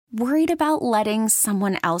Worried about letting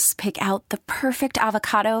someone else pick out the perfect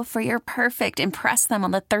avocado for your perfect impress them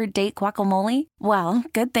on the third date guacamole? Well,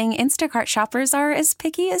 good thing Instacart shoppers are as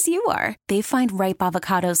picky as you are. They find ripe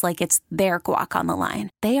avocados like it's their guac on the line.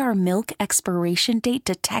 They are milk expiration date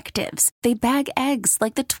detectives. They bag eggs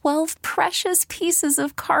like the 12 precious pieces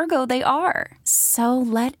of cargo they are. So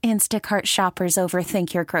let Instacart shoppers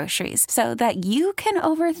overthink your groceries so that you can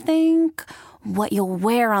overthink what you'll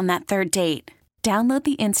wear on that third date. Download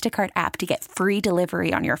the Instacart app to get free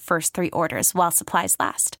delivery on your first 3 orders while supplies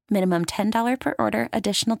last. Minimum $10 per order.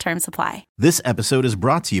 Additional terms apply. This episode is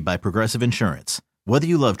brought to you by Progressive Insurance. Whether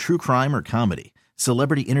you love true crime or comedy,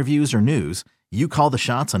 celebrity interviews or news, you call the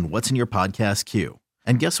shots on what's in your podcast queue.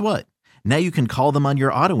 And guess what? Now you can call them on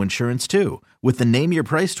your auto insurance too with the Name Your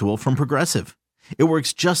Price tool from Progressive. It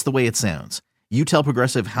works just the way it sounds. You tell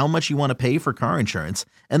Progressive how much you want to pay for car insurance,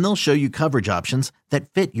 and they'll show you coverage options that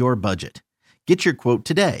fit your budget. Get your quote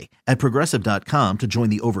today at Progressive.com to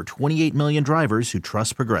join the over 28 million drivers who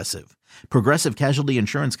trust Progressive. Progressive Casualty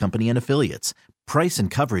Insurance Company and Affiliates. Price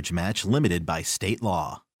and coverage match limited by state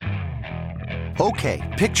law. Okay,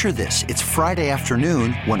 picture this. It's Friday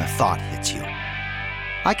afternoon when a thought hits you.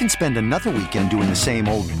 I can spend another weekend doing the same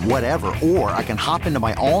old whatever, or I can hop into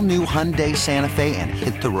my all-new Hyundai Santa Fe and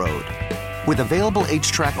hit the road. With available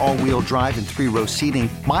H-Track all-wheel drive and 3-row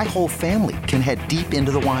seating, my whole family can head deep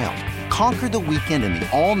into the wild. Conquer the weekend in the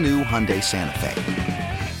all-new Hyundai Santa Fe.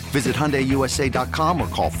 Visit HyundaiUSA.com or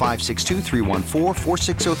call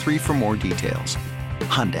 562-314-4603 for more details.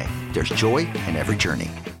 Hyundai, there's joy in every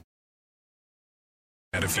journey.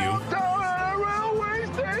 Had a few?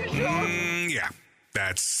 Yeah,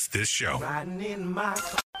 that's this show. Riding in my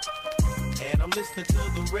car, and I'm listening to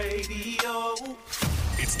the radio.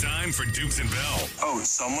 It's time for Dukes and Bell. Oh,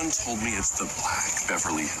 someone told me it's the Black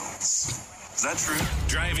Beverly Hills. Is that true?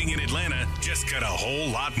 Driving in Atlanta just got a whole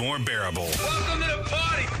lot more bearable. Welcome to the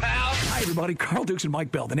party, pal. Hi, everybody. Carl Dukes and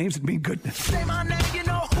Mike Bell. The names that mean goodness. Say my name, you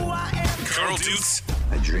know who I am. Carl Dukes.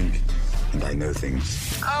 I drink and I know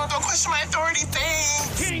things. Oh, don't question my authority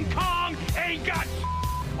thing. King Kong ain't got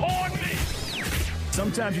on me.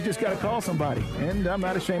 Sometimes you just got to call somebody, and I'm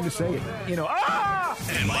not ashamed to say it. You know,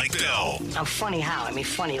 And Mike Bell. I'm funny how? I mean,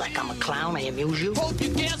 funny like I'm a clown. I amuse you. Hope you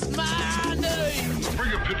guess my name.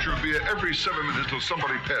 Bring a pitcher of beer every 7 minutes till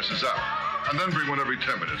somebody passes out. And then bring one every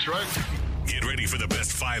 10 minutes, right? Get ready for the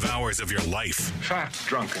best 5 hours of your life. Fat,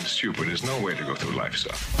 drunk, and stupid is no way to go through life,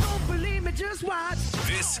 sir. Don't believe me, just watch.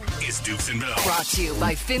 This is Dukes and Bell. Brought to you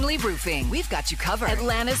by Finley Roofing. We've got you covered.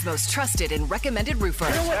 Atlanta's most trusted and recommended roofer.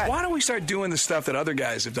 you know what? Why don't we start doing the stuff that other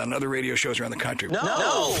guys have done on other radio shows around the country?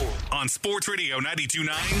 No. On Sports Radio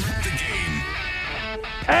 92.9, The Game.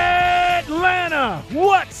 Atlanta,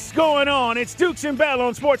 what's going on? It's Dukes and Bell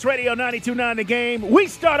on Sports Radio 92.9 The Game. We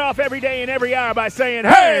start off every day and every hour by saying,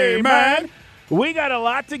 hey, man, we got a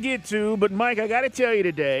lot to get to. But, Mike, I got to tell you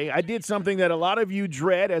today, I did something that a lot of you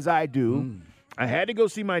dread, as I do. I had to go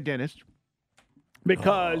see my dentist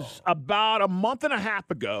because about a month and a half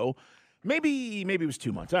ago, maybe it was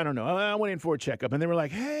 2 months, I don't know. I went in for a checkup, and they were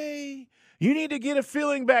like, hey, you need to get a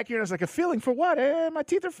filling back here. And I was like, a filling for what? My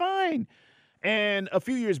teeth are fine. And a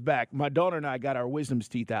few years back, my daughter and I got our wisdom's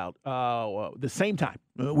teeth out the same time.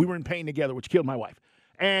 We were in pain together, which killed my wife.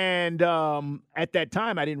 And at that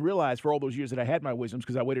time, I didn't realize for all those years that I had my wisdoms,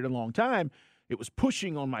 because I waited a long time, it was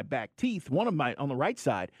pushing on my back teeth, one of my on the right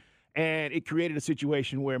side. And it created a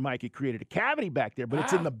situation where, Mike, it created a cavity back there, but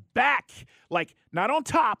it's in the back, like not on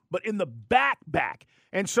top, but in the back.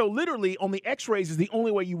 And so literally on the x-rays is the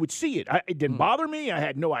only way you would see it. It didn't bother me. I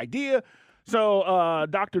had no idea. So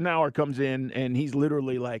Dr. Nauer comes in, and he's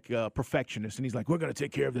literally like a perfectionist, and he's like, we're going to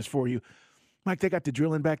take care of this for you. Mike, they got the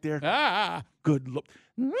drilling back there. Good look.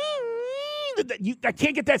 I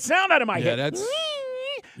can't get that sound out of my head. I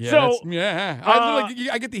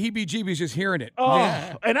get the heebie-jeebies just hearing it.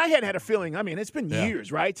 And I had a feeling, I mean, it's been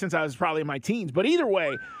years, right, since I was probably in my teens. But either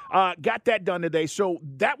way, got that done today. So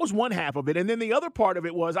that was one half of it. And then the other part of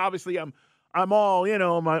it was, obviously, I'm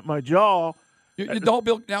all, my jaw. The whole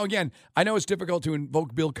Bill. Now, again, I know it's difficult to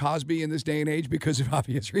invoke Bill Cosby in this day and age because of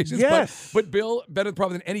obvious reasons. Yes. But Bill, better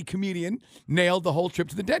probably than any comedian, nailed the whole trip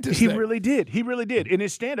to the dentist. He really did. In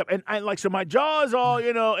his stand-up. And so my jaw is all,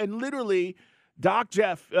 and literally Doc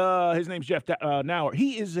Jeff, his name's Jeff Nauer,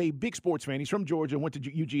 he is a big sports fan. He's from Georgia, went to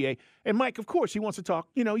UGA. And Mike, of course, he wants to talk.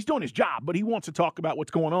 He's doing his job, but he wants to talk about what's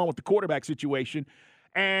going on with the quarterback situation.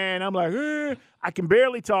 And I'm like, I can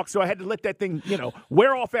barely talk, so I had to let that thing,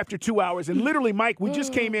 wear off after 2 hours. And literally, Mike, we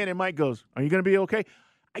just came in, and Mike goes, are you going to be okay?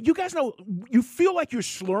 You guys know, you feel like you're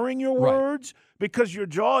slurring your words because your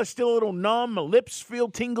jaw is still a little numb, my lips feel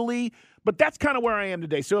tingly, But that's kind of where I am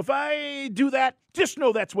today. So if I do that, just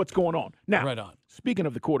know that's what's going on. Now, right on. Speaking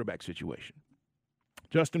of the quarterback situation,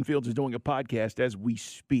 Justin Fields is doing a podcast as we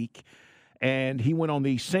speak, and he went on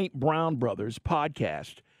the St. Brown Brothers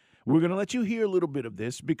podcast. We're going to let you hear a little bit of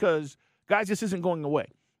this because, guys, this isn't going away.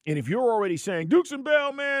 And if you're already saying, Dukes and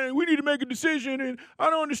Bell, man, we need to make a decision, and I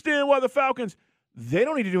don't understand why the Falcons, they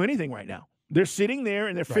don't need to do anything right now. They're sitting there,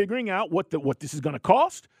 and they're figuring out what this is going to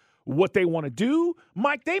cost, what they want to do.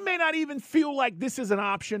 Mike, they may not even feel like this is an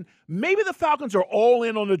option. Maybe the Falcons are all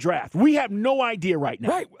in on the draft. We have no idea right now.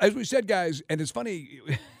 Right. As we said, guys, and it's funny,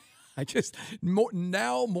 I just,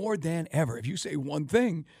 now more than ever, if you say one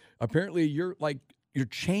thing, apparently you're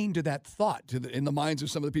chained to that thought in the minds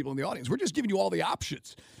of some of the people in the audience. We're just giving you all the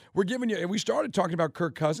options. We're giving you, and we started talking about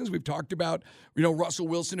Kirk Cousins. We've talked about, Russell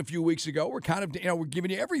Wilson a few weeks ago. We're kind of, we're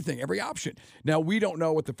giving you everything, every option. Now, we don't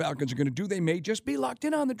know what the Falcons are going to do. They may just be locked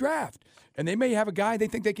in on the draft, and they may have a guy they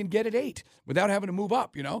think they can get at 8 without having to move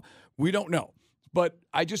up, We don't know. But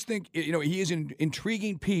I just think, he is an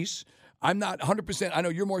intriguing piece. I'm not 100%. I know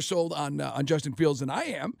you're more sold on Justin Fields than I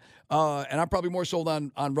am, and I'm probably more sold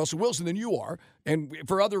on Russell Wilson than you are, and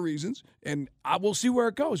for other reasons. And we'll see where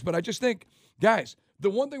it goes. But I just think, guys, the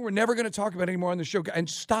one thing we're never going to talk about anymore on the show, and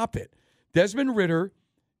stop it, Desmond Ridder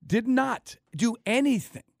did not do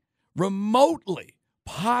anything remotely,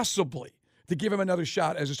 possibly, to give him another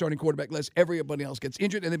shot as a starting quarterback unless everybody else gets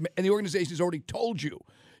injured. And the organization has already told you,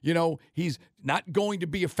 he's not going to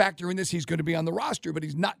be a factor in this. He's going to be on the roster, but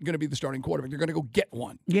he's not going to be the starting quarterback. They're going to go get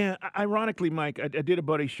one. Yeah, ironically, Mike, I did a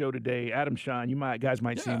buddy show today, Adam Shine. Guys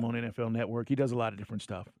might see him on NFL Network. He does a lot of different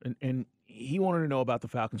stuff. And he wanted to know about the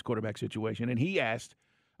Falcons quarterback situation. And he asked,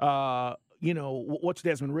 what's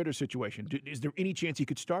Desmond Ridder's situation? Is there any chance he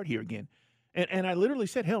could start here again? And I literally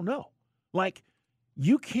said, hell no.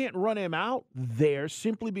 You can't run him out there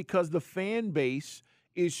simply because the fan base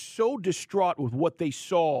is so distraught with what they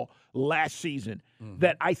saw last season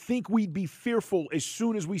that I think we'd be fearful as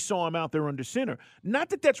soon as we saw him out there under center. Not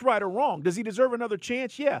that that's right or wrong. Does he deserve another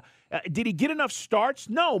chance? Yeah. Did he get enough starts?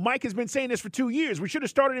 No. Mike has been saying this for 2 years. We should have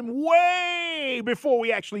started him way before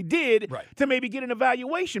we actually did to maybe get an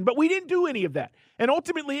evaluation. But we didn't do any of that. And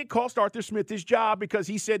ultimately it cost Arthur Smith his job because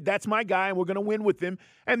he said, that's my guy and we're going to win with him.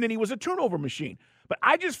 And then he was a turnover machine. But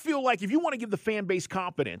I just feel like if you want to give the fan base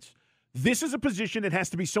confidence, this is a position that has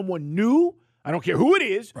to be someone new. I don't care who it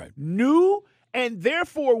is, new, and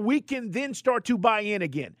therefore we can then start to buy in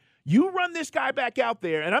again. You run this guy back out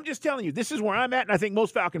there, and I'm just telling you, this is where I'm at, and I think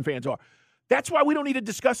most Falcon fans are. That's why we don't need to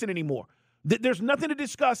discuss it anymore. There's nothing to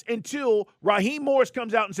discuss until Raheem Morris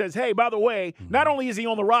comes out and says, hey, by the way, not only is he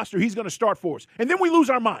on the roster, he's going to start for us. And then we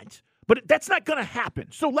lose our minds. But that's not going to happen.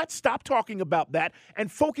 So let's stop talking about that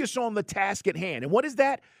and focus on the task at hand. And what is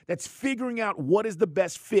that? That's figuring out what is the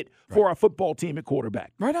best fit for our football team at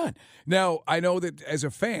quarterback. Right on. Now, I know that as a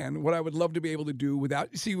fan, what I would love to be able to do without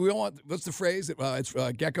 – see, we all want – what's the phrase? It's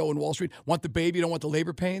Gecko in Wall Street. Want the baby, don't want the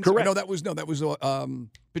labor pains? Correct. No, that was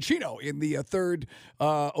Pacino in the third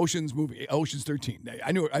Ocean's movie, Ocean's 13.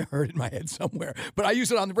 I knew it. I heard it in my head somewhere. But I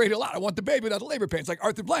use it on the radio a lot. I want the baby, not the labor pains. Like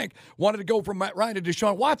Arthur Blank wanted to go from Matt Ryan to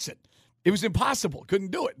Deshaun Watson. It was impossible.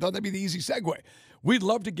 Couldn't do it. Thought that'd be the easy segue. We'd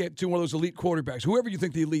love to get to one of those elite quarterbacks, whoever you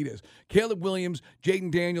think the elite is. Caleb Williams,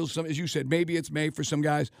 Jaden Daniels, as you said, maybe it's May for some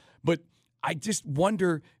guys. But I just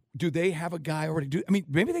wonder, do they have a guy already?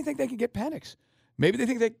 Maybe they think they can get Penix. Maybe they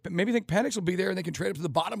think Penix will be there and they can trade up to the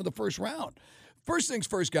bottom of the first round. First things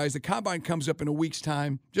first, guys, the Combine comes up in a week's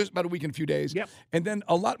time, just about a week and a few days. Yep. And then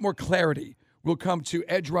a lot more clarity will come to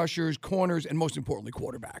edge rushers, corners, and most importantly,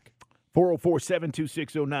 quarterback.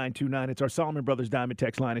 404-726-0929. It's our Solomon Brothers Diamond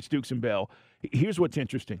text line. It's Dukes and Bell. Here's what's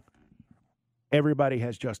interesting. Everybody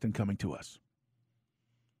has Justin coming to us.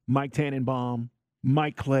 Mike Tannenbaum,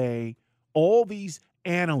 Mike Clay, all these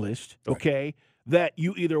analysts, okay, that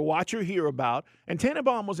you either watch or hear about. And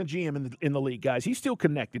Tannenbaum was a GM in the league, guys. He's still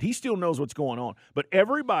connected. He still knows what's going on. But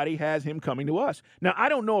everybody has him coming to us. Now, I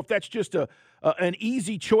don't know if that's just an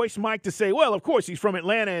easy choice, Mike, to say, well, of course, he's from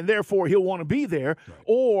Atlanta and therefore he'll want to be there,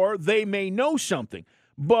 or they may know something.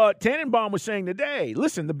 But Tannenbaum was saying today,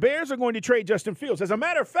 listen, the Bears are going to trade Justin Fields. As a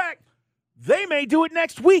matter of fact, they may do it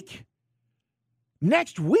next week.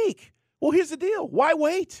 Next week? Well, here's the deal. Why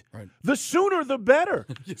wait? Right. The sooner, the better.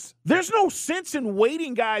 Yes. There's no sense in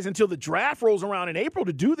waiting, guys, until the draft rolls around in April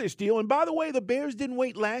to do this deal. And by the way, the Bears didn't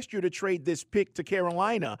wait last year to trade this pick to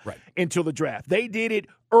Carolina until the draft. They did it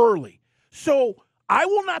early. So I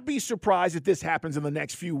will not be surprised if this happens in the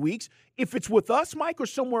next few weeks, if it's with us, Mike, or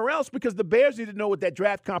somewhere else, because the Bears need to know what that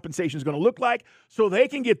draft compensation is going to look like so they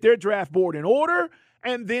can get their draft board in order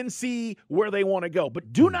and then see where they want to go.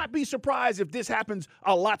 But do not be surprised if this happens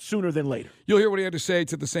a lot sooner than later. You'll hear what he had to say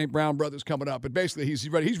to the St. Brown brothers coming up. But basically, he's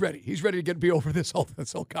ready. He's ready. He's ready to be over this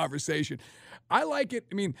whole conversation. I like it.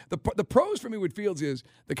 I mean, the pros for me with Fields is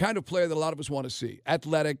the kind of player that a lot of us want to see.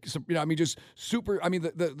 Athletic, just super. I mean,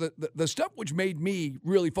 the stuff which made me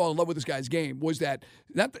really fall in love with this guy's game was that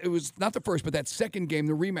it was not the first, but that second game,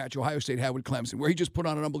 the rematch Ohio State had with Clemson, where he just put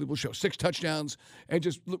on an unbelievable show, 6 touchdowns, and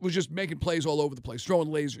was just making plays all over the place, throwing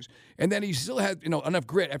lasers. And then he still had enough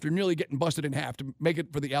grit after nearly getting busted in half to make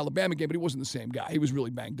it for the Alabama game, but he wasn't the same guy. He was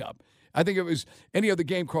really banged up. I think if it was any other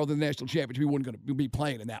game called in the national championship, he wasn't going to be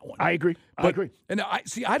playing in that one. I agree. I agree. And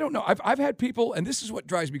I don't know. I've had people, and this is what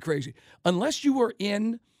drives me crazy. Unless you were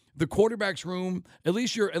in the quarterback's room,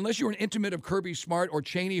 unless you're an intimate of Kirby Smart or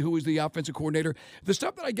Chaney, who is the offensive coordinator, the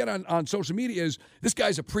stuff that I get on social media is this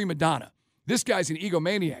guy's a prima donna. This guy's an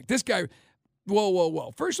egomaniac. This guy,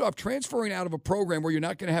 whoa. First off, transferring out of a program where you're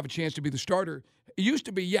not going to have a chance to be the starter, it used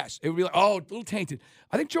to be, yes. It would be like, a little tainted.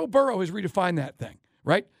 I think Joe Burrow has redefined that thing,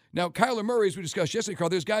 right? Now, Kyler Murray, as we discussed yesterday, Carl,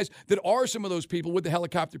 there's guys that are some of those people with the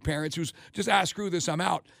helicopter parents who's just, screw this, I'm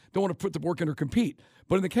out. Don't want to put the work in or compete.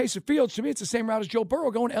 But in the case of Fields, to me, it's the same route as Joe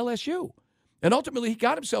Burrow going to LSU. And ultimately, he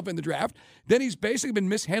got himself in the draft. Then he's basically been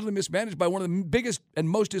mishandled and mismanaged by one of the biggest and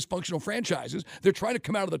most dysfunctional franchises. They're trying to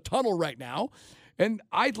come out of the tunnel right now. And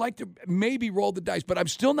I'd like to maybe roll the dice, but I'm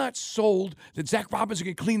still not sold that Zach Robinson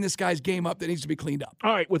can clean this guy's game up that needs to be cleaned up.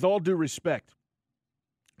 All right, with all due respect,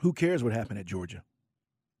 who cares what happened at Georgia?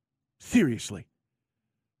 Seriously.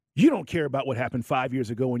 You don't care about what happened 5 years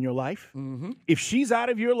ago in your life. Mm-hmm. If she's out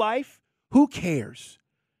of your life, who cares?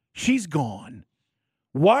 She's gone.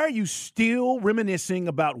 Why are you still reminiscing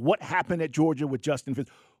about what happened at Georgia with Justin Fields?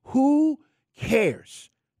 Who cares?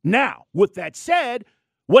 Now, with that said,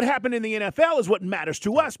 what happened in the NFL is what matters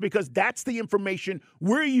to us because that's the information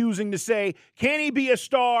we're using to say, can he be a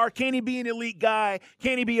star? Can he be an elite guy?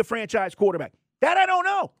 Can he be a franchise quarterback? That I don't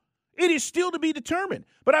know. It is still to be determined.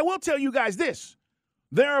 But I will tell you guys this.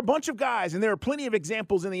 There are a bunch of guys, and there are plenty of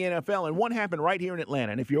examples in the NFL, and one happened right here in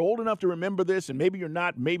Atlanta. And if you're old enough to remember this, and maybe you're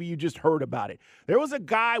not, maybe you just heard about it. There was a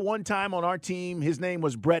guy one time on our team. His name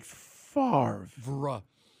was Brett Favre.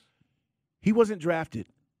 He wasn't drafted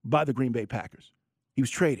by the Green Bay Packers. He was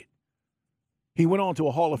traded. He went on to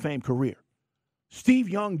a Hall of Fame career. Steve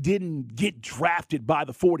Young didn't get drafted by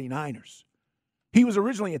the 49ers. He was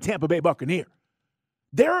originally a Tampa Bay Buccaneer.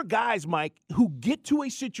 There are guys, Mike, who get to a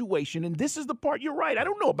situation, and this is the part you're right. I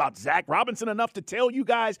don't know about Zach Robinson enough to tell you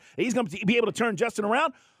guys that he's going to be able to turn Justin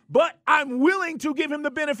around, but I'm willing to give him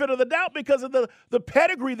the benefit of the doubt because of the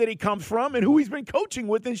pedigree that he comes from and who he's been coaching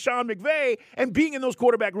with in Sean McVay and being in those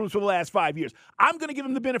quarterback rooms for the last 5 years. I'm going to give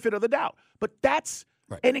him the benefit of the doubt. But that's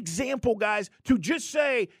an example, guys, to just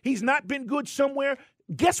say he's not been good somewhere.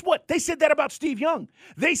 Guess what? They said that about Steve Young.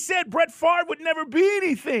 They said Brett Favre would never be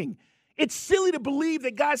anything. It's silly to believe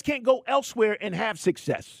that guys can't go elsewhere and have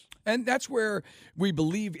success. And that's where we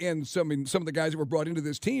believe in some of the guys that were brought into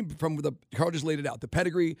this team from Carl just laid it out, the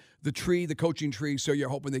pedigree, the tree, the coaching tree, so you're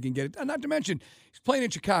hoping they can get it. And not to mention, he's playing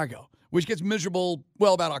in Chicago, which gets miserable,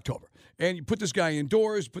 about October. And you put this guy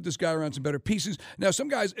indoors, put this guy around some better pieces. Now, some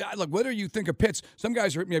guys, look, whether you think of Pitts, some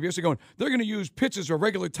guys are yesterday going, they're going to use Pitts as a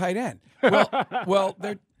regular tight end. Well,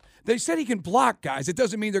 they said he can block, guys. It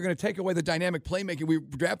doesn't mean they're going to take away the dynamic playmaking we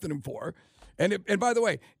drafted him for. And by the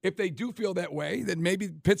way, if they do feel that way, then maybe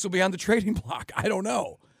Pitts will be on the trading block. I don't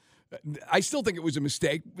know. I still think it was a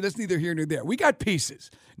mistake, but that's neither here nor there. We got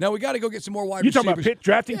pieces. Now we got to go get some more wide receivers. You talking about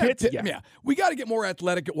drafting Pitts? Yeah. We got to get more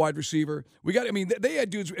athletic at wide receiver. They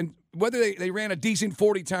had dudes, and whether they ran a decent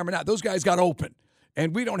 40 time or not, those guys got open.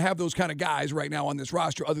 And we don't have those kind of guys right now on this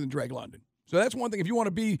roster other than Drake London. So that's one thing. If you want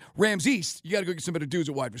to be Rams East, you got to go get some better dudes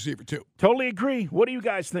at wide receiver, too. Totally agree. What do you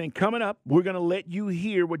guys think? Coming up, we're going to let you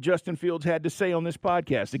hear what Justin Fields had to say on this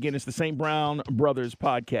podcast. Again, it's the St. Brown Brothers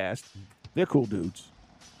podcast. They're cool dudes.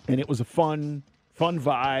 And it was a fun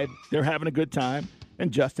vibe. They're having a good time.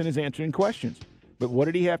 And Justin is answering questions. But what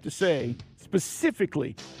did he have to say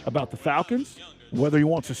specifically about the Falcons, whether he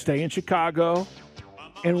wants to stay in Chicago,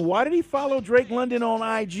 and why did he follow Drake London on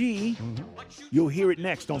IG? You'll hear it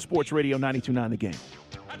next on Sports Radio 92.9 The Game.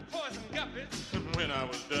 When I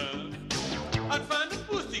was done, I'd find a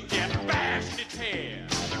pussycat bashed its hair.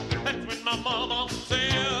 That's when my mama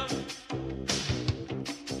said,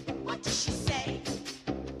 what did she say?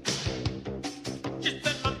 She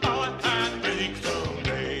said my boy, I think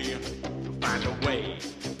someday you'll find a way.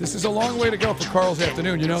 This is a long way to go for Carl's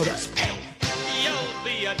afternoon. You know that. You'll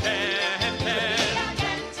be a dentist.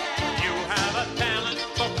 You have a talent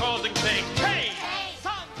for causing things. Hey,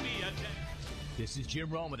 son, be a dentist. This is Jim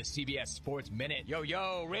Rome with the CBS Sports Minute.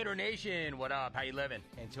 Yo, Raider Nation, what up? How you living?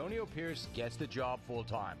 Antonio Pierce gets the job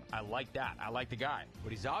full-time. I like that. I like the guy.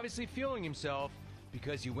 But he's obviously feeling himself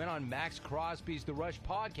because he went on Max Crosby's The Rush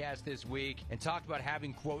podcast this week and talked about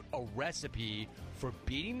having, quote, a recipe for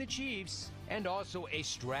beating the Chiefs and also a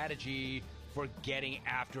strategy for getting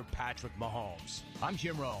after Patrick Mahomes. I'm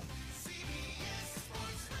Jim Rome.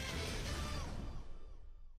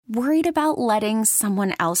 Worried about letting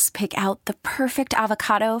someone else pick out the perfect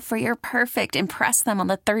avocado for your perfect impress them on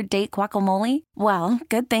the third date guacamole? Well,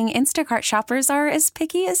 good thing Instacart shoppers are as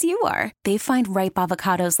picky as you are. They find ripe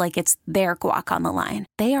avocados like it's their guac on the line.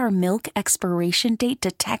 They are milk expiration date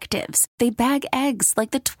detectives. They bag eggs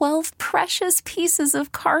like the 12 precious pieces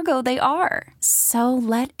of cargo they are. So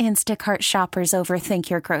let Instacart shoppers overthink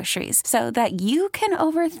your groceries so that you can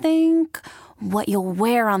overthink what you'll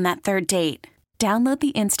wear on that third date. Download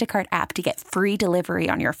the Instacart app to get free delivery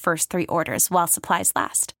on your first 3 orders while supplies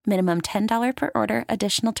last. Minimum $10 per order.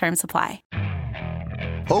 Additional terms apply.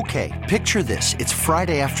 Okay, picture this. It's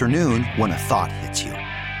Friday afternoon when a thought hits you.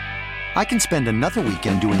 I can spend another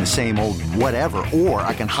weekend doing the same old whatever, or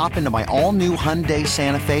I can hop into my all-new Hyundai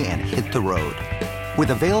Santa Fe and hit the road. With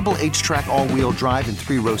available H-Track all-wheel drive and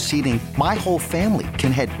 3-row seating, my whole family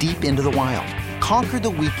can head deep into the wild. Conquer the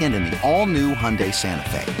weekend in the all-new Hyundai Santa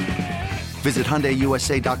Fe. Visit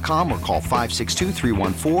HyundaiUSA.com or call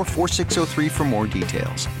 562-314-4603 for more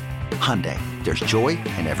details. Hyundai, there's joy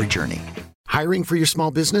in every journey. Hiring for your small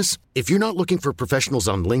business? If you're not looking for professionals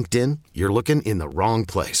on LinkedIn, you're looking in the wrong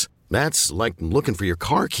place. That's like looking for your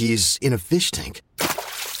car keys in a fish tank.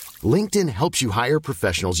 LinkedIn helps you hire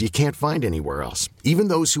professionals you can't find anywhere else, even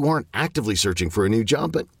those who aren't actively searching for a new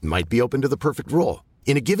job but might be open to the perfect role.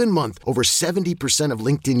 In a given month, over 70% of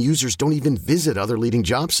LinkedIn users don't even visit other leading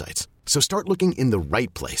job sites. So start looking in the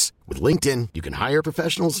right place. With LinkedIn, you can hire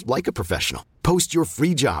professionals like a professional. Post your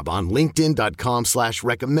free job on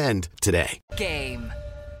linkedin.com/recommend today. Game.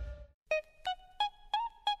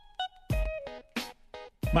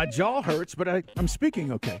 My jaw hurts, but I'm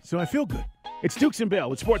speaking okay, so I feel good. It's Dukes and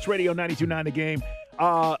Bell. It's Sports Radio 92.9 The Game.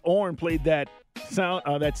 Orrin played that sound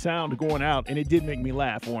going out, and it did make me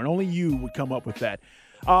laugh, Orrin. Only you would come up with that.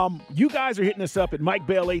 You guys are hitting us up at Mike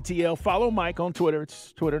Bell ATL. Follow Mike on Twitter.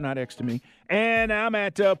 It's Twitter, not X to me. And I'm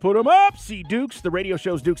at Put 'em Up, see Dukes. The radio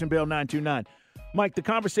show's Dukes and Bell 929. Mike, the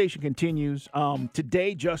conversation continues.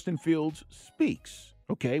 Today, Justin Fields speaks,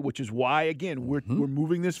 okay, which is why, again, we're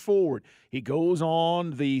moving this forward. He goes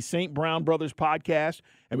on the St. Brown Brothers podcast,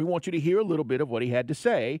 and we want you to hear a little bit of what he had to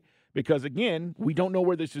say because, again, we don't know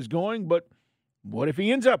where this is going, but what if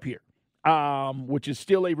he ends up here? Which is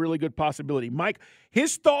still a really good possibility. Mike,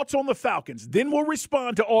 his thoughts on the Falcons. Then we'll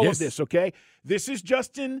respond to all of this, okay? This is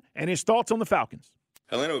Justin and his thoughts on the Falcons.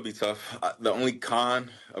 Atlanta would be tough. The only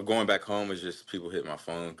con of going back home is just people hit my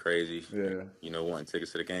phone crazy, wanting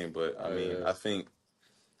tickets to the game. But, I think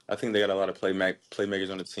they got a lot of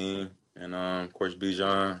playmakers on the team. And, of course,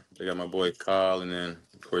 Bijan. They got my boy Kyle and then,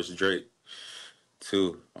 of course, Drake,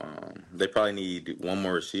 too. They probably need one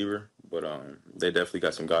more receiver, but they definitely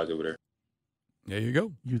got some guys over there. There you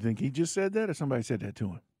go. You think he just said that or somebody said that to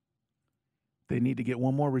him? They need to get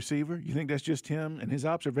one more receiver? You think that's just him and his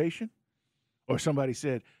observation? Or somebody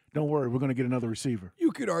said, don't worry, we're going to get another receiver?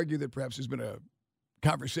 You could argue that perhaps there's been a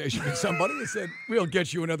conversation with somebody that said, we'll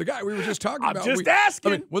get you another guy. We were just talking about. I'm just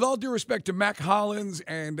asking. I mean, with all due respect to Mac Hollins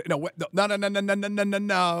and, no.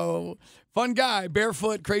 Fun guy,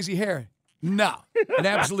 barefoot, crazy hair. No. An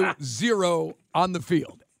absolute zero on the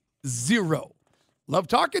field. Zero. Love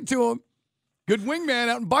talking to him. Good wingman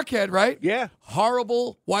out in Buckhead, right? Yeah.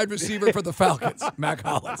 Horrible wide receiver for the Falcons, Mac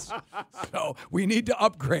Hollins. So we need to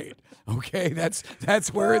upgrade. Okay, that's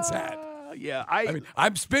where it's at. Yeah, I mean,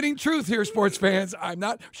 I'm spitting truth here, sports fans. I'm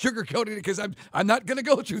not sugarcoating it because I'm not going to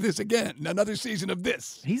go through this again. Another season of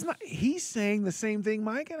this. He's saying the same thing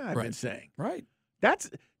Mike and I've been saying. Right. That's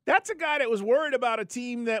a guy that was worried about a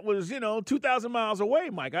team that was, 2,000 miles away,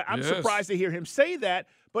 Mike. I'm surprised to hear him say that.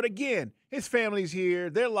 But again, his family's here.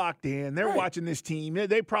 They're locked in. They're watching this team.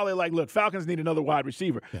 They probably like, Falcons need another wide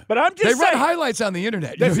receiver. Yeah. But I'm just saying. They run highlights on the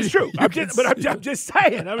internet. This is true. I'm just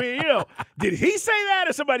saying. I mean, did he say that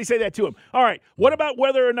or somebody say that to him? All right. What about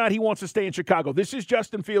whether or not he wants to stay in Chicago? This is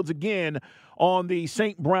Justin Fields again on the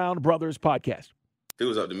St. Brown Brothers podcast. If it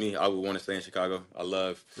was up to me, I would want to stay in Chicago. I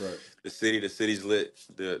love the city. The city's lit.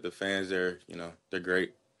 The fans there, they're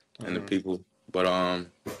great, and the people. But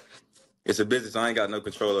it's a business. I ain't got no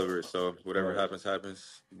control over it. So whatever happens,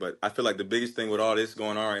 happens. But I feel like the biggest thing with all this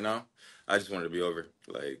going on right now, I just want it to be over.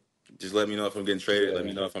 Like, just let me know if I'm getting traded. Let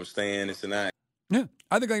me know if I'm staying. This and that. Yeah,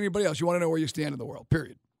 I think like anybody else, you want to know where you stand in the world.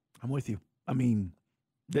 Period. I'm with you. I mean,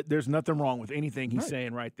 There's nothing wrong with anything he's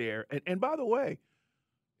saying right there. And by the way,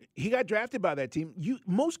 he got drafted by that team.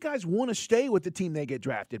 Most guys want to stay with the team they get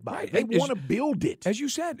drafted by. Right. They want to build it. As you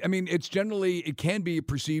said, I mean, it can be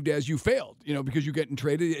perceived as you failed, because you're getting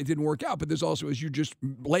traded. It didn't work out. But there's also, as you just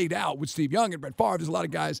laid out with Steve Young and Brett Favre, there's a lot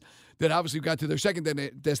of guys that obviously got to their second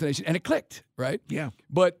destination, and it clicked, right? Yeah.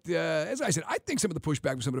 But as I said, I think some of the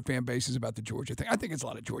pushback from some of the fan bases about the Georgia thing, I think it's a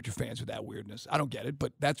lot of Georgia fans with that weirdness. I don't get it,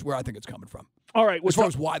 but that's where I think it's coming from. All right. As far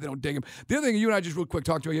as why they don't dig him. The other thing you and I just real quick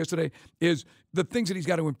talked about yesterday is the things that he's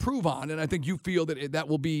got to improve on, and I think you feel that that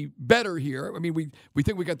will be better here. I mean, we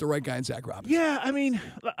think we got the right guy in Zach Robinson. Yeah, I mean,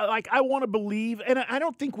 I want to believe, and I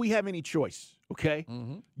don't think we have any choice, okay?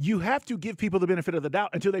 Mm-hmm. You have to give people the benefit of the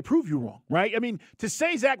doubt until they prove you wrong, right? I mean, to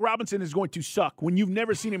say Zach Robinson is going to suck when you've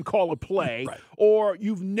never seen him call a play right. or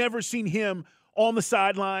you've never seen him on the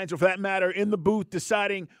sidelines, or for that matter, in the booth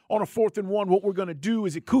deciding on a 4th and 1 what we're going to do.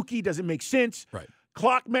 Is it kooky? Does it make sense? Right.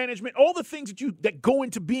 Clock management, all the things that go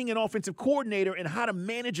into being an offensive coordinator and how to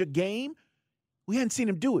manage a game, we hadn't seen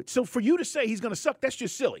him do it. So for you to say he's going to suck, that's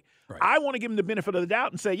just silly. Right. I want to give him the benefit of the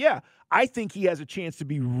doubt and say, yeah, I think he has a chance to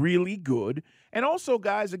be really good. And also,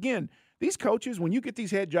 guys, again, these coaches, when you get these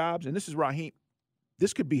head jobs, and this is Raheem,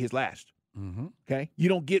 this could be his last. Mm-hmm. Okay? You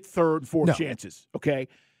don't get 3rd, 4th chances. Okay?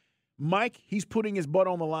 Mike, he's putting his butt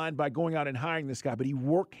on the line by going out and hiring this guy, but he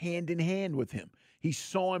worked hand in hand with him. He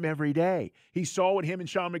saw him every day. He saw what him and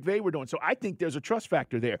Sean McVay were doing. So I think there's a trust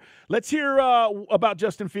factor there. Let's hear about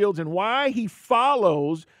Justin Fields and why he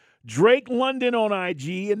follows Drake London on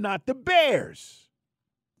IG and not the Bears.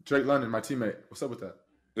 Drake London, my teammate. What's up with that?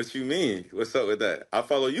 What you mean? What's up with that? I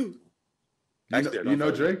follow you. You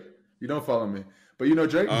know Drake? You don't follow me. But you know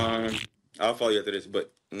Drake? I'll follow you after this.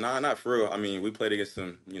 But not for real. I mean, we played against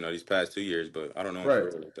him, these past 2 years, but I don't know him for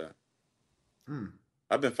real like that.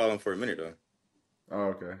 I've been following for a minute, though.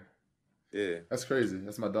 Oh, okay. Yeah. That's crazy.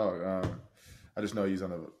 That's my dog. I just know he's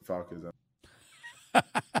on the Falcons.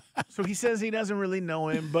 So he says he doesn't really know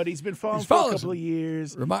him, but he's been following for a couple of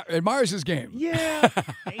years. Admires his game. Yeah.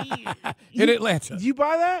 In Atlanta. Do you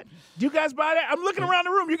buy that? Do you guys buy that? I'm looking around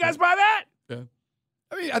the room. You guys buy that? Yeah.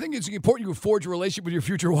 I mean, I think it's important you forge a relationship with your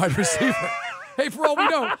future wide receiver. Hey, for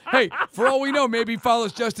all we know, maybe he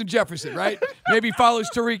follows Justin Jefferson, right? Maybe he follows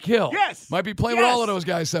Tariq Hill. Yes. Might be playing with all of those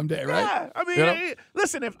guys someday, right? Yeah. I mean,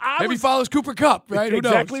 listen, if I maybe he follows Cooper Kupp, right?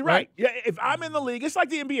 Exactly Who knows, right. Yeah, if I'm in the league, it's like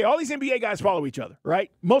the NBA. All these NBA guys follow each other, right?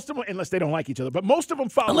 Most of them, unless they don't like each other, but most of them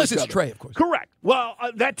follow unless each it's other. Trey, of course. Correct. Well,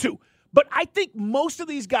 that too. But I think most of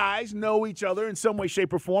these guys know each other in some way,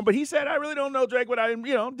 shape, or form. But he said, I really don't know Drake, but I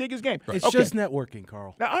dig his game. Right. It's just networking,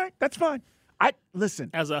 Carl. Now, all right, that's fine.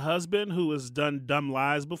 Listen. As a husband who has done dumb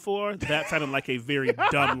lies before, that sounded like a very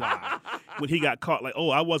dumb lie. When he got caught, like,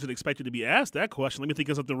 I wasn't expected to be asked that question. Let me think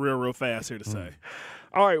of something real fast here to say.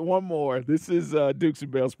 All right, one more. This is Dukes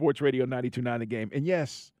and Bell, Sports Radio 92.9 The Game. And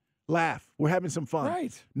yes, laugh. We're having some fun.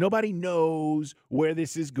 Right. Nobody knows where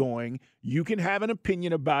this is going. You can have an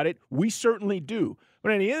opinion about it. We certainly do.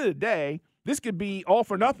 But at the end of the day, this could be all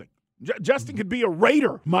for nothing. Justin could be a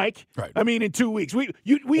Raider, Mike. Right. I mean, in 2 weeks.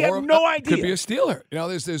 We have no idea. Could be a Steeler.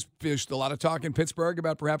 There's a lot of talk in Pittsburgh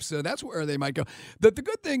about perhaps that's where they might go. The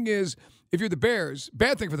good thing is, if you're the Bears,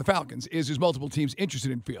 bad thing for the Falcons is there's multiple teams interested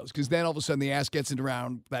in Fields because then all of a sudden the ass gets into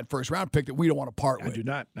around that first round pick that we don't want to part with. I do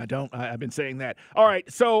not. I don't. I've been saying that. All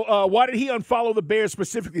right. So why did he unfollow the Bears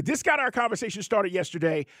specifically? This got our conversation started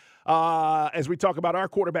yesterday as we talk about our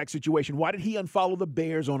quarterback situation. Why did he unfollow the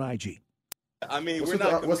Bears on IG? I mean, What's we're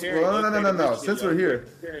not comparing. No. Since we're here.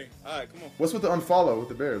 All right, come on. What's with the unfollow with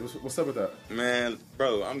the Bears? What's up with that? Man,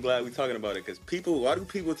 bro, I'm glad we're talking about it because why do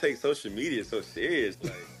people take social media so serious?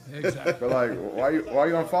 Like, exactly. But like, why are you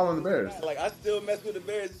unfollowing the Bears? Like, I still mess with the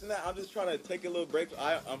Bears. I'm just trying to take a little break.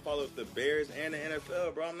 I unfollow the Bears and the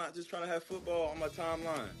NFL, bro. I'm not just trying to have football on my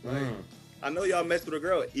timeline. Like, I know y'all mess with a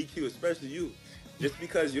girl, EQ, especially you. Just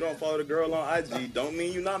because you don't follow the girl on IG don't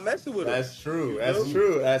mean you're not messing with her. That's true. That's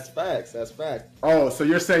true. That's facts. That's fact. Oh, so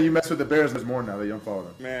you're saying you mess with the Bears more now that you unfollow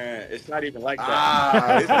them? Man, it's not even like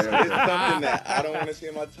that. It's something that I don't want to see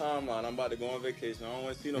in my timeline. I'm about to go on vacation. I don't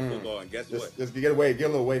want to see no football. And guess what? Just get a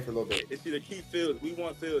little away for a little bit. It's either keep Fields. We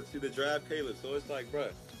want Fields. It's either drive Caleb. So it's like, bro,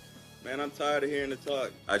 man, I'm tired of hearing the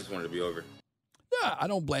talk. I just want it to be over. Yeah, I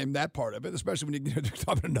don't blame that part of it, especially when you're talking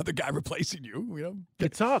about another guy replacing you.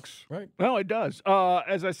 It sucks. Right. No, it does.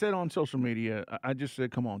 As I said on social media, I just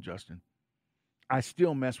said, come on, Justin. I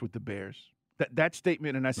still mess with the Bears. That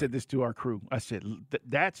statement, and I said this to our crew, I said,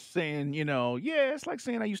 that's saying, it's like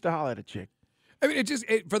saying I used to holler at a chick. I mean,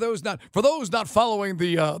 for those not following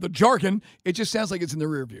the jargon, it just sounds like it's in the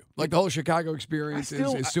rear view. Like the whole Chicago experience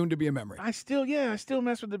is soon to be a memory. I still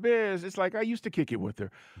mess with the Bears. It's like I used to kick it with her.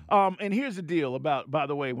 And here's the deal about, by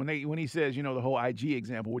the way, when he says, the whole IG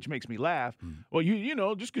example, which makes me laugh. Well,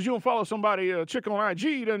 just because you don't follow somebody, a chick on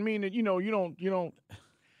IG, doesn't mean that you don't.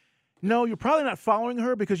 No, you're probably not following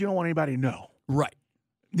her because you don't want anybody to know. Right.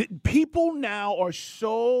 People now are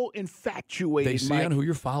so infatuated. They see on who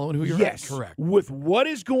you're following, who you're yes, correct. With what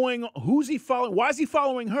is going on, who's he following, why is he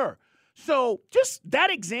following her? So just that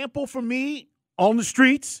example for me on the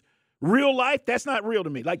streets, real life, that's not real to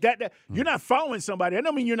me. Like that you're not following somebody. I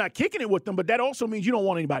don't mean you're not kicking it with them, but that also means you don't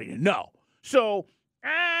want anybody to know. So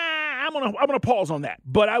I'm gonna pause on that.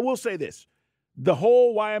 But I will say this: the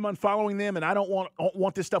whole why I'm unfollowing them and I don't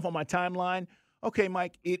want this stuff on my timeline. Okay,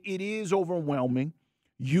 Mike, it is overwhelming.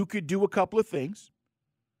 You could do a couple of things.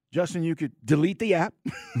 Justin, you could delete the app,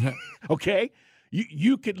 okay?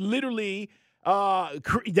 You could literally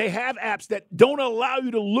they have apps that don't allow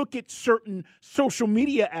you to look at certain social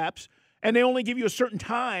media apps, and they only give you a certain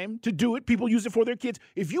time to do it. People use it for their kids.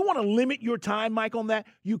 If you want to limit your time, Mike, on that,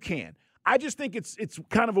 you can. I just think it's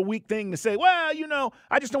kind of a weak thing to say, well,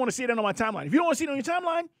 I just don't want to see it on my timeline. If you don't want to see it on your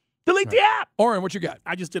timeline, delete the app. Oren, what you got?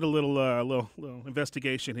 I just did a little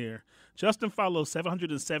investigation here. Justin follows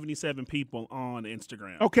 777 people on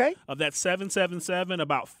Instagram. Okay. Of that 777,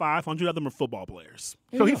 about 500 of them are football players.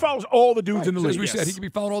 So he follows all the dudes in the league. As we said, he could be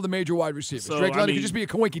following all the major wide receivers. So, Drake London could just be a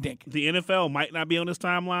coinky dink. The NFL might not be on his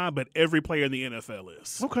timeline, but every player in the NFL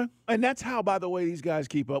is. Okay. And that's how, by the way, these guys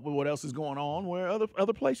keep up with what else is going on where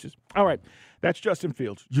other places. All right. That's Justin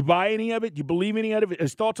Fields. You buy any of it? You believe any of it?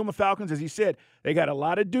 His thoughts on the Falcons, as he said, they got a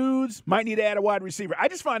lot of dudes. Might need to add a wide receiver. I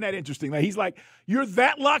just find that interesting. Like, he's like, you're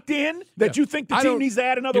that locked in that you think the team needs to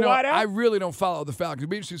add another wide out? I really don't follow the Falcons.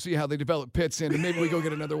 We just see how they develop Pitts in, and maybe we go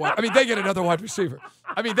get another wide. I mean, they get another wide receiver.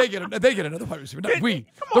 They get another wide receiver. Not we.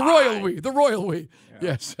 The royal we.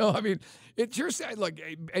 Yeah. So, I mean, it's your side. Like,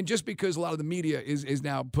 and just because a lot of the media is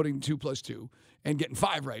now putting 2 + 2 and getting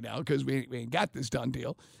 5 right now because we ain't got this done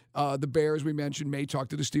deal. The Bears, we mentioned, may talk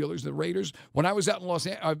to the Steelers, the Raiders. When I was out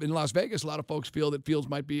in Las Vegas, a lot of folks feel that Fields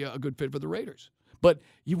might be a good fit for the Raiders. But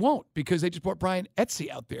you won't because they just brought Brian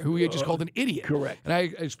Etsy out there, who he had just called an idiot. Correct. And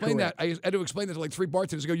I explained that. I had to explain that to like 3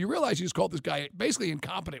 bartenders ago. You realize you just called this guy basically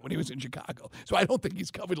incompetent when he was in Chicago. So I don't think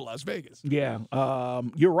he's coming to Las Vegas. Yeah,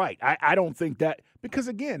 you're right. I don't think that because,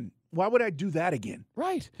 again, why would I do that again?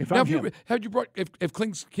 Right. If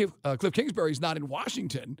Cliff Kingsbury's not in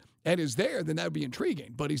Washington and is there, then that would be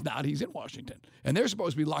intriguing. But he's not. He's in Washington. And they're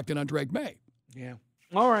supposed to be locked in on Drake May. Yeah.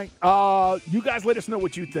 All right. You guys let us know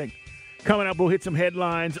what you think. Coming up, we'll hit some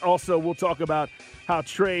headlines. Also, we'll talk about how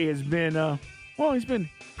Trey has been, he's been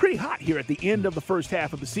pretty hot here at the end of the first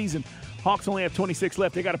half of the season. Hawks only have 26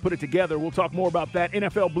 left. They got to put it together. We'll talk more about that.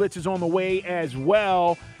 NFL Blitz is on the way as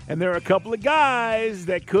well. And there are a couple of guys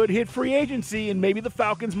that could hit free agency and maybe the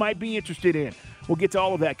Falcons might be interested in. We'll get to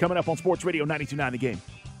all of that coming up on Sports Radio 92.9 The Game.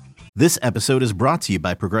 This episode is brought to you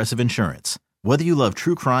by Progressive Insurance. Whether you love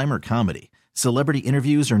true crime or comedy, celebrity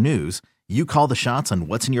interviews or news, you call the shots on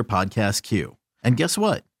what's in your podcast queue. And guess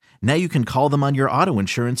what? Now you can call them on your auto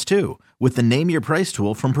insurance too with the Name Your Price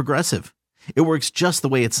tool from Progressive. It works just the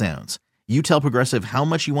way it sounds. You tell Progressive how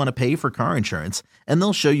much you want to pay for car insurance, and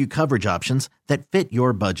they'll show you coverage options that fit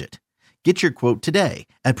your budget. Get your quote today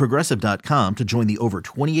at Progressive.com to join the over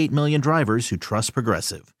 28 million drivers who trust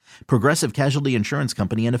Progressive. Progressive Casualty Insurance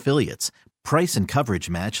Company and Affiliates. Price and coverage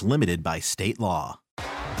match limited by state law.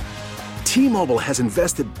 T-Mobile has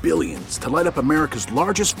invested billions to light up America's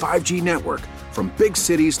largest 5G network, from big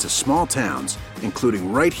cities to small towns,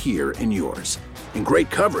 including right here in yours. And great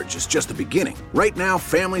coverage is just the beginning. Right now,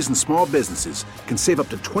 families and small businesses can save up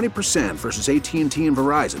to 20% versus AT&T and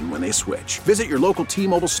Verizon when they switch. Visit your local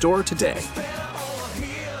T-Mobile store today.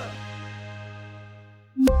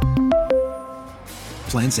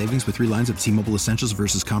 Plan savings with 3 lines of T-Mobile Essentials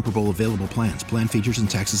versus comparable available plans. Plan features and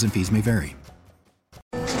taxes and fees may vary.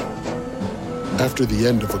 After the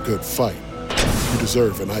end of a good fight, you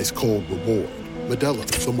deserve an ice-cold reward. Modelo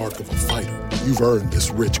is the mark of a fighter. You've earned this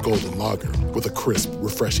rich golden lager with a crisp,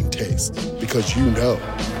 refreshing taste. Because you know,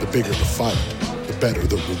 the bigger the fight, the better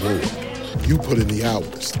the reward. You put in the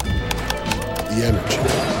hours, the energy,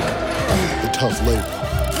 the tough labor.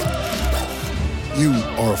 You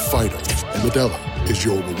are a fighter, and Modelo is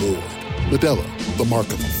your reward. Modelo, the mark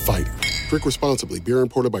of a fighter. Drink responsibly. Beer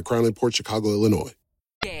imported by Crown Imports, Chicago, Illinois.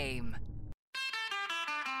 Game.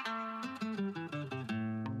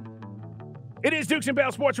 It is Dukes and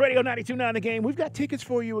Bell Sports Radio 92.9 The Game. We've got tickets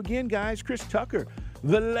for you again, guys. Chris Tucker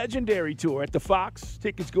The Legendary Tour at the Fox.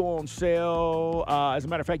 Tickets go on sale. As a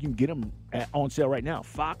matter of fact, you can get them on sale right now.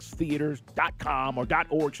 foxtheaters.com or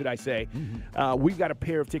 .org, should I say. We've got a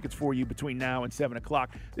pair of tickets for you between now and 7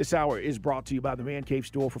 o'clock. This hour is brought to you by the Man Cave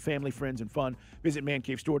Store. For family, friends, and fun, visit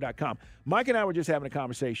mancavestore.com. Mike and I were just having a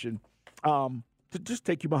conversation to just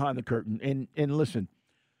take you behind the curtain. And listen,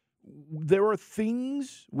 there are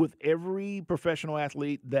things with every professional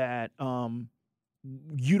athlete that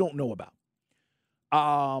you don't know about.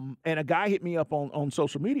 And a guy hit me up on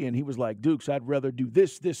social media, and he was like, Dukes, I'd rather do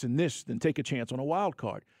this, this, and this than take a chance on a wild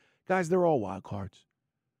card. Guys, they're all wild cards.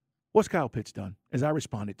 What's Kyle Pitts done? As I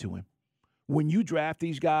responded to him, when you draft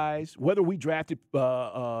these guys, whether we drafted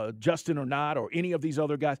Justin or not, or any of these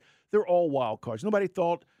other guys, they're all wild cards. Nobody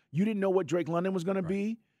thought you didn't know what Drake London was going to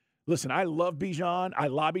be. Listen, I love Bijan. I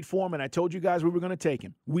lobbied for him, and I told you guys we were going to take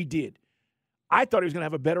him. We did. I thought he was going to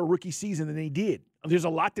have a better rookie season than he did. There's a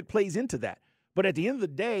lot that plays into that. But at the end of the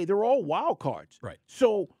day, they're all wild cards. Right.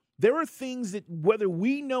 So there are things that whether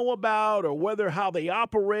we know about or whether how they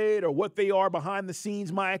operate or what they are behind the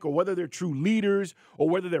scenes, Mike, or whether they're true leaders or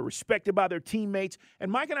whether they're respected by their teammates. And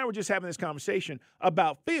Mike and I were just having this conversation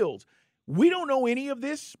about Fields. We don't know any of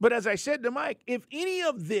this, but as I said to Mike, if any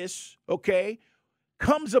of this, okay,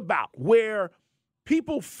 comes about where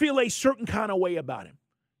people feel a certain kind of way about him,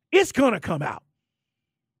 it's going to come out.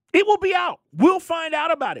 It will be out. We'll find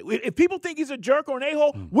out about it. If people think he's a jerk or an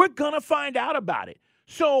a-hole, we're going to find out about it.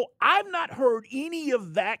 So I've not heard any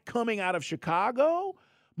of that coming out of Chicago.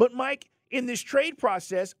 But, Mike, in this trade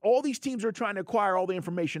process, all these teams are trying to acquire all the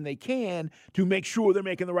information they can to make sure they're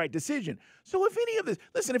making the right decision. So if any of this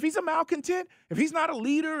 – listen, if he's a malcontent, if he's not a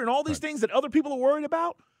leader and all these things that other people are worried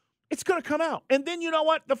about, it's going to come out. And then you know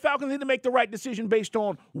what? The Falcons need to make the right decision based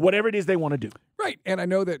on whatever it is they want to do. Right. And I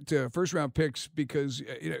know that first-round picks, because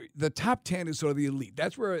the top 10 is sort of the elite.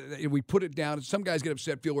 That's where we put it down. Some guys get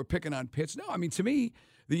upset, feel we're picking on Pitts. No, I mean, to me,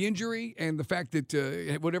 the injury and the fact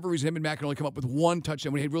that whatever reason, him and Mack can only come up with one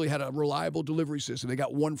touchdown when he really had a reliable delivery system. They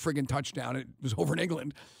got one friggin' touchdown. It was over in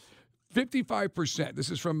England. 55%. This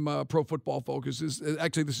is from Pro Football Focus. This is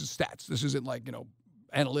stats. This isn't like,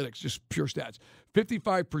 analytics, just pure stats.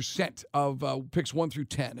 55% of picks 1 through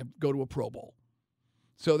 10 go to a Pro Bowl.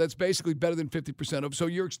 So that's basically better than 50% of. So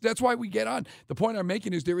that's why we get on. The point I'm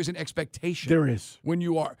making is there is an expectation. There is. When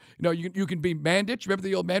you are. You can be Mandich. Remember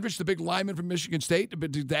the old Mandich, the big lineman from Michigan State, a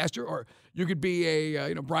bit disaster? Or you could be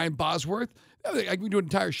a Brian Bosworth. I can do an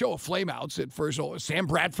entire show of flameouts at first. Sam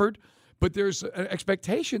Bradford. But there's an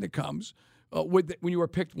expectation that comes when you are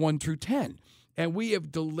picked 1 through 10. And we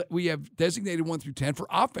have designated 1 through 10 for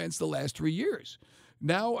offense the last 3 years.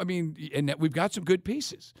 Now, I mean, and we've got some good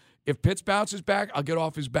pieces. If Pitts bounces back, I'll get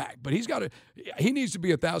off his back. But he needs to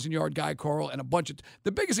be a 1,000-yard guy, Carl, and a bunch of –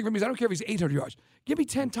 the biggest thing for me is I don't care if he's 800 yards. Give me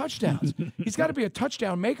 10 touchdowns. He's got to be a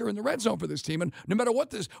touchdown maker in the red zone for this team. And no matter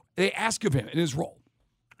what they ask of him in his role.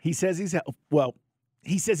 He says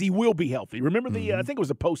he says he will be healthy. Remember I think it was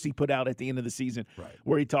a post he put out at the end of the season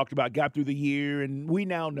where he talked about got through the year, and we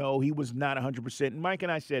now know he was not 100%. And Mike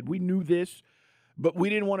and I said we knew this, but we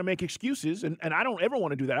didn't want to make excuses, and I don't ever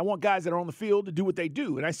want to do that. I want guys that are on the field to do what they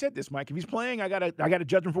do. And I said this, Mike, if he's playing, I gotta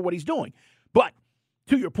judge him for what he's doing. But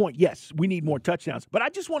to your point, yes, we need more touchdowns. But I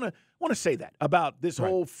just want to say that about this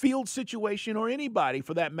whole field situation, or anybody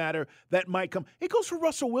for that matter that might come. It goes for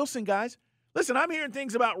Russell Wilson, guys. Listen, I'm hearing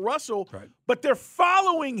things about Russell, but they're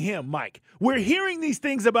following him, Mike. We're hearing these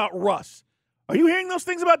things about Russ. Are you hearing those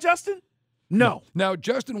things about Justin? No. Now,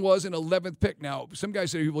 Justin was an 11th pick. Now, some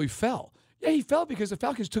guys say he fell. Yeah, he fell because the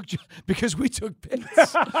Falcons because we took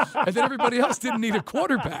Pitts. And then everybody else didn't need a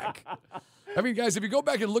quarterback. I mean, guys, if you go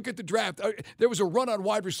back and look at the draft, there was a run on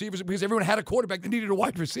wide receivers because everyone had a quarterback that needed a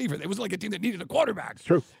wide receiver. It was like a team that needed a quarterback. It's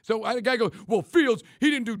true. So I had a guy go, well, Fields, he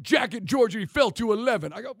didn't do jack at Georgia. He fell to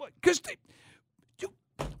 11. I go, because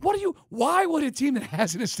why would a team that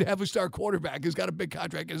has an established star quarterback who's got a big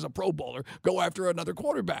contract and is a Pro Bowler go after another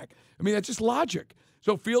quarterback? I mean, that's just logic.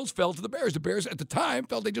 So Fields fell to the Bears. The Bears at the time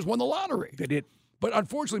felt they just won the lottery. They did. But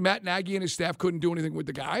unfortunately, Matt Nagy and his staff couldn't do anything with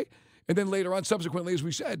the guy. And then later on, subsequently, as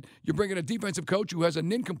we said, you're bringing a defensive coach who has a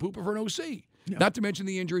nincompoop for an OC. Yeah. Not to mention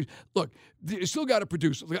the injuries. Look, you still got to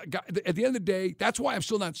produce. At the end of the day, that's why I'm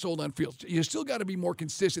still not sold on Fields. You still got to be more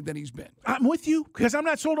consistent than he's been. I'm with you because I'm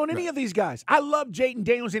not sold on any of these guys. I love Jayden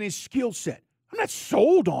Daniels and his skill set. I'm not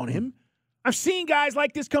sold on him. I've seen guys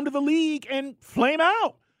like this come to the league and flame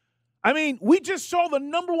out. I mean, we just saw the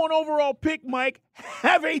number 1 overall pick, Mike,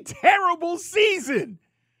 have a terrible season.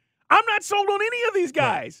 I'm not sold on any of these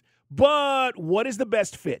guys. But what is the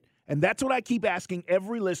best fit? And that's what I keep asking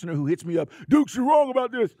every listener who hits me up. Dukes, you're wrong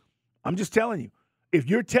about this. I'm just telling you. If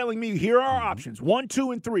you're telling me here are our options, 1,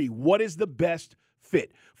 2, and 3, what is the best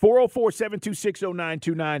fit.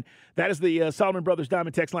 404-726-0929. That is the Solomon Brothers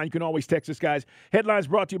Diamond text line. You can always text us, guys. Headlines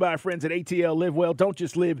brought to you by our friends at ATL Live Well. Don't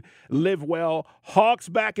just live well. Hawks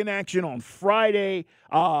back in action on Friday.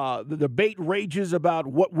 The debate rages about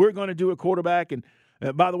what we're going to do at quarterback. And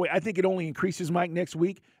by the way, I think it only increases, Mike, next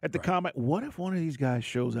week at the Combine. What if one of these guys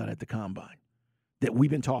shows out at the Combine that we've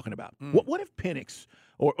been talking about? What if Penix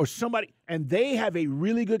or somebody, and they have a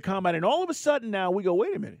really good Combine, and all of a sudden now we go,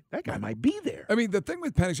 wait a minute, that guy might be there. I mean, the thing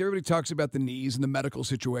with Penix, everybody talks about the knees and the medical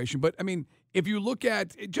situation, but, I mean, if you look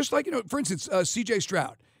at, just like, for instance, C.J.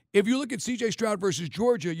 Stroud. If you look at C.J. Stroud versus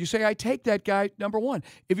Georgia, you say, I take that guy, number one.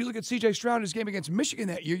 If you look at C.J. Stroud in his game against Michigan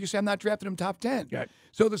that year, you say, I'm not drafting him top 10. Right.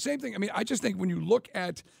 So the same thing, I mean, I just think when you look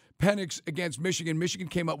at Penix against Michigan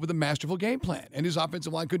came up with a masterful game plan, and his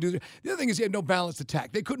offensive line couldn't do it. The other thing is he had no balanced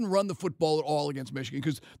attack. They couldn't run the football at all against Michigan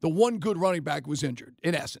because the one good running back was injured,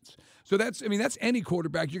 in essence. So that's any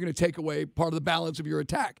quarterback. You're going to take away part of the balance of your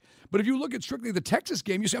attack. But if you look at strictly the Texas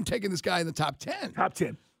game, you say, I'm taking this guy in the top 10. Top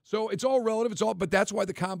 10. So it's all relative. But that's why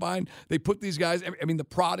the Combine, they put these guys, the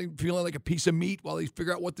prodding, feeling like a piece of meat while they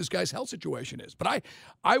figure out what this guy's health situation is. But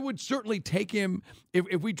I would certainly take him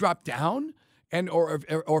if we drop down, or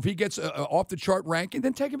if he gets off the chart ranking,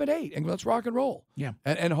 then take him at 8 and let's rock and roll. Yeah,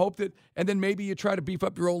 and hope that, and then maybe you try to beef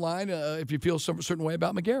up your O-line if you feel some certain way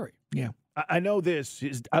about McGarry. Yeah, I know this.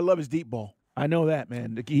 I love his deep ball. I know that,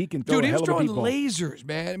 man. He can throw. Dude, he was throwing lasers,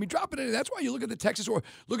 man. I mean, dropping it in. That's why you look at the Texas or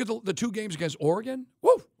look at the 2 games against Oregon.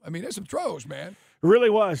 Woo! I mean, there's some throws, man. Really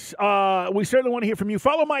was. We certainly want to hear from you.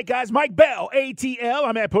 Follow Mike, guys. Mike Bell, ATL.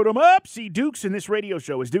 I'm at Put 'em Up. See Dukes in this radio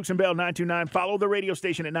show. It's Dukes and Bell 929. Follow the radio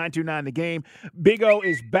station at 929 The Game. Big O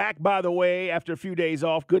is back, by the way, after a few days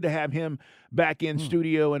off. Good to have him back in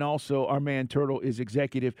studio. And also our man Turtle is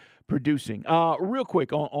executive producing. Real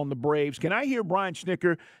quick on the Braves. Can I hear Brian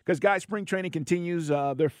Schnicker? Because, guys, spring training continues.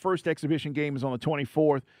 Their first exhibition game is on the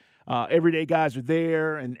 24th. Everyday guys are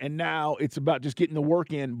there, and now it's about just getting the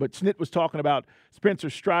work in. But Snit was talking about Spencer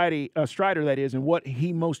Strider, that is, and what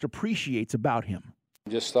he most appreciates about him.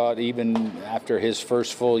 Just thought even after his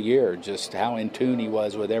first full year, just how in tune he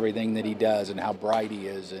was with everything that he does and how bright he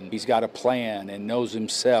is. And he's got a plan and knows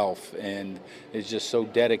himself and is just so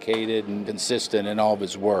dedicated and consistent in all of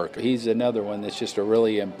his work. He's another one that's just a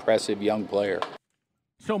really impressive young player.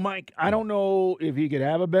 So, Mike, I don't know if he could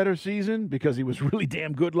have a better season because he was really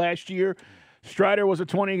damn good last year. Strider was a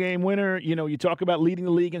 20-game winner. You know, you talk about leading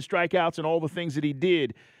the league in strikeouts and all the things that he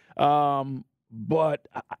did. But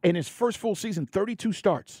in his first full season, 32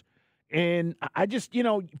 starts. And I just,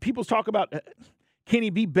 people talk about, can he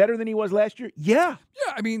be better than he was last year? Yeah.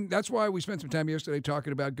 Yeah, I mean, that's why we spent some time yesterday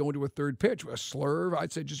talking about going to a third pitch. A slurve,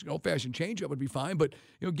 I'd say just an old-fashioned changeup would be fine. But,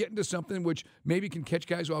 getting to something which maybe can catch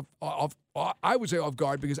guys off I would say off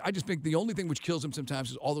guard, because I just think the only thing which kills him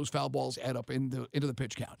sometimes is all those foul balls add up into the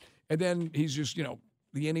pitch count. And then he's just,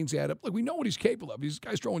 the innings add up. Look, we know what he's capable of. These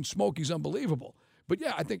guys throwing smoke. He's unbelievable. But,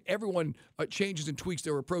 yeah, I think everyone changes and tweaks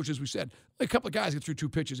their approach, as we said. A couple of guys get through 2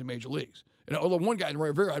 pitches in Major Leagues. Although one guy in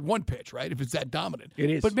Rivera had 1 pitch, right, if it's that dominant. It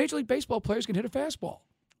is. But Major League Baseball players can hit a fastball.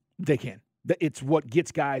 They can. It's what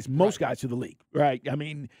gets most guys to the league, right? I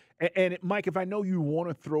mean, and Mike, if I know you want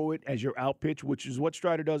to throw it as your out pitch, which is what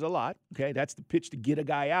Strider does a lot, okay, that's the pitch to get a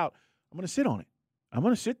guy out, I'm going to sit on it. I'm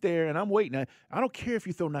going to sit there and I'm waiting. I don't care if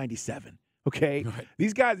you throw 97, okay? Right.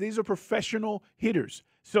 These are professional hitters.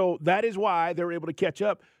 So that is why they're able to catch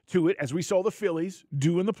up to it, as we saw the Phillies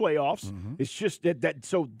do in the playoffs. Mm-hmm. It's just that.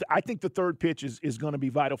 So I think the third pitch is going to be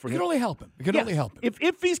vital for him. It can only help him. It can only help him.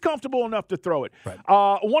 If he's comfortable enough to throw it. Right.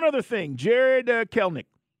 One other thing, Jared Kelnick,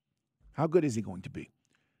 how good is he going to be?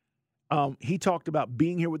 He talked about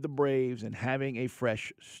being here with the Braves and having a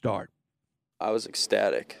fresh start. I was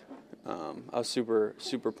ecstatic. I was super,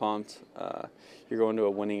 super pumped. You're going to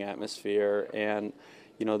a winning atmosphere, and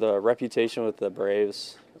the reputation with the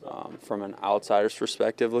Braves, from an outsider's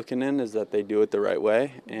perspective looking in, is that they do it the right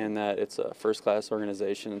way and that it's a first-class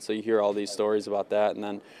organization. And so you hear all these stories about that, and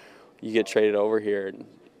then you get traded over here. And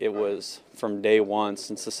it was from day one,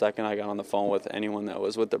 since the second I got on the phone with anyone that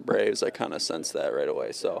was with the Braves, I kind of sensed that right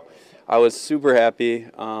away. So I was super happy,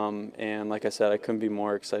 and like I said, I couldn't be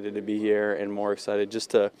more excited to be here and more excited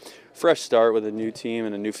just to fresh start with a new team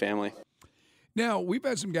and a new family. Now, we've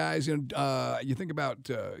had some guys, you think about,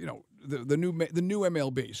 the new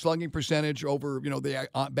MLB, slugging percentage over, the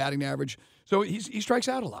batting average. So he strikes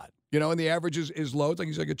out a lot, and the average is low. It's like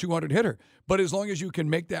he's like a 200 hitter. But as long as you can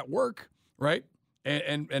make that work, right,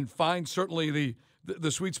 and find certainly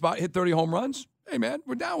the sweet spot, hit 30 home runs, hey, man,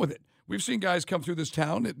 we're down with it. We've seen guys come through this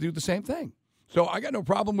town that do the same thing. So I got no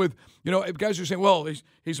problem with, if guys are saying, well,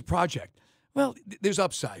 he's a project. Well, there's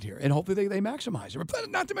upside here, and hopefully they maximize it. But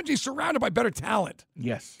not to mention he's surrounded by better talent.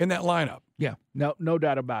 Yes. In that lineup. Yeah, no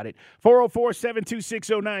doubt about it.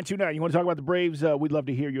 404-726-0929. You want to talk about the Braves? We'd love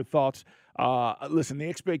to hear your thoughts. Listen, the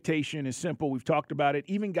expectation is simple. We've talked about it.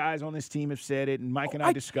 Even guys on this team have said it, and Mike and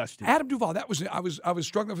I discussed it. Adam Duvall, I was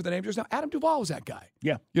struggling for the name just now. Adam Duvall was that guy.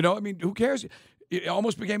 Yeah. You know, I mean, who cares? It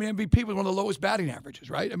almost became an MVP with one of the lowest batting averages,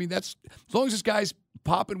 right? I mean, that's as long as this guy's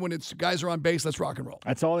popping when it's guys are on base, let's rock and roll.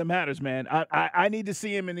 That's all that matters, man. I need to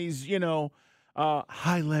see him in these,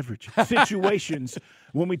 high leverage situations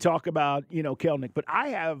when we talk about, Kelenic. But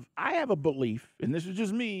I have a belief, and this is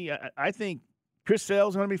just me. I think Chris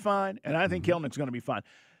Sale's going to be fine, and I think Kelenic's going to be fine.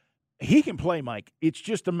 He can play, Mike. It's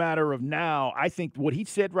just a matter of now. I think what he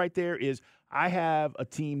said right there is, I have a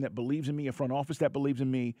team that believes in me, a front office that believes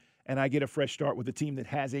in me, and I get a fresh start with a team that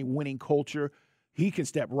has a winning culture. He can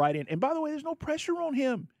step right in. And by the way, there's no pressure on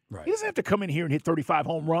him. Right. He doesn't have to come in here and hit 35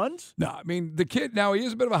 home runs. No, I mean, the kid, now he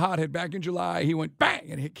is a bit of a hothead. Back in July, he went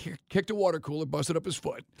bang and he kicked a water cooler, busted up his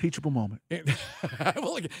foot. Teachable moment.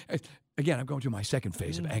 Well, again, I'm going through my second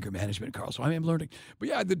phase of anger management, Carl, so I am learning. But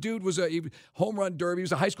yeah, the dude was a home run derby. He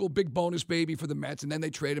was a high school big bonus baby for the Mets, and then they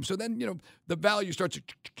trade him. So then, the value starts to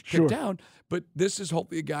kick down. But this is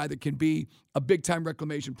hopefully a guy that can be a big-time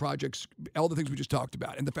reclamation project, all the things we just talked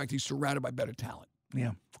about, and the fact he's surrounded by better talent.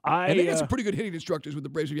 Yeah. And they got some pretty good hitting instructors with the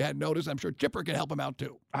Braves if you hadn't noticed. I'm sure Chipper can help him out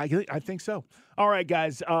too. I think so. All right,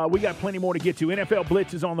 guys, we got plenty more to get to. NFL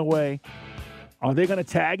Blitz is on the way. Are they going to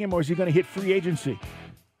tag him, or is he going to hit free agency?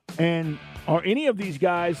 And are any of these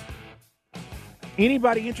guys,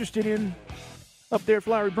 anybody interested in up there at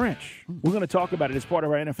Flowery Branch? We're going to talk about it as part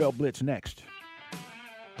of our NFL Blitz next.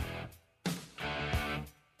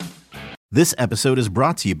 This episode is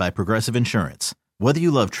brought to you by Progressive Insurance. Whether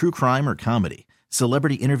you love true crime or comedy,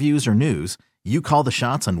 celebrity interviews or news, you call the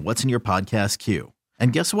shots on what's in your podcast queue.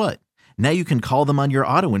 And guess what? Now you can call them on your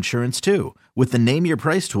auto insurance too with the Name Your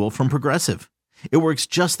Price tool from Progressive. It works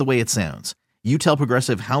just the way it sounds. You tell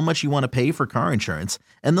Progressive how much you want to pay for car insurance,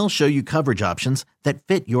 and they'll show you coverage options that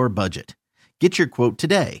fit your budget. Get your quote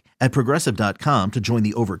today at Progressive.com to join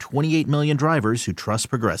the over 28 million drivers who trust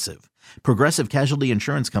Progressive. Progressive Casualty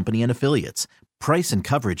Insurance Company and Affiliates. Price and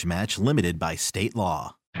coverage match limited by state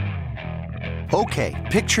law. Okay,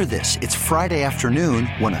 picture this. It's Friday afternoon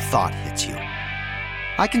when a thought hits you.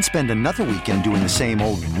 I can spend another weekend doing the same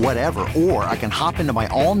old whatever, or I can hop into my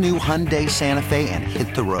all-new Hyundai Santa Fe and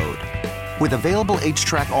hit the road. With available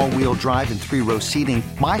H-Track all-wheel drive and 3-row seating,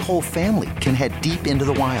 my whole family can head deep into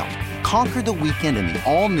the wild. Conquer the weekend in the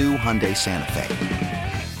all-new Hyundai Santa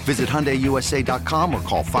Fe. Visit HyundaiUSA.com or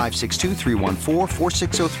call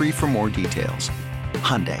 562-314-4603 for more details.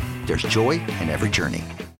 Hyundai, there's joy in every journey.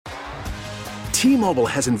 T-Mobile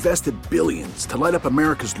has invested billions to light up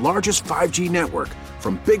America's largest 5G network,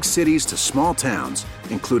 from big cities to small towns,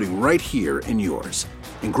 including right here in yours.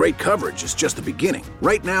 And great coverage is just the beginning.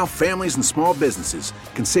 Right now, families and small businesses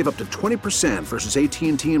can save up to 20% versus AT&T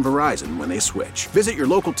and Verizon when they switch. Visit your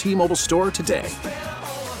local T-Mobile store today.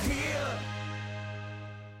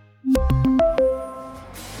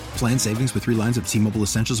 Plan savings with 3 lines of T-Mobile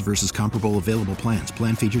Essentials versus comparable available plans.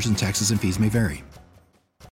 Plan features and taxes and fees may vary.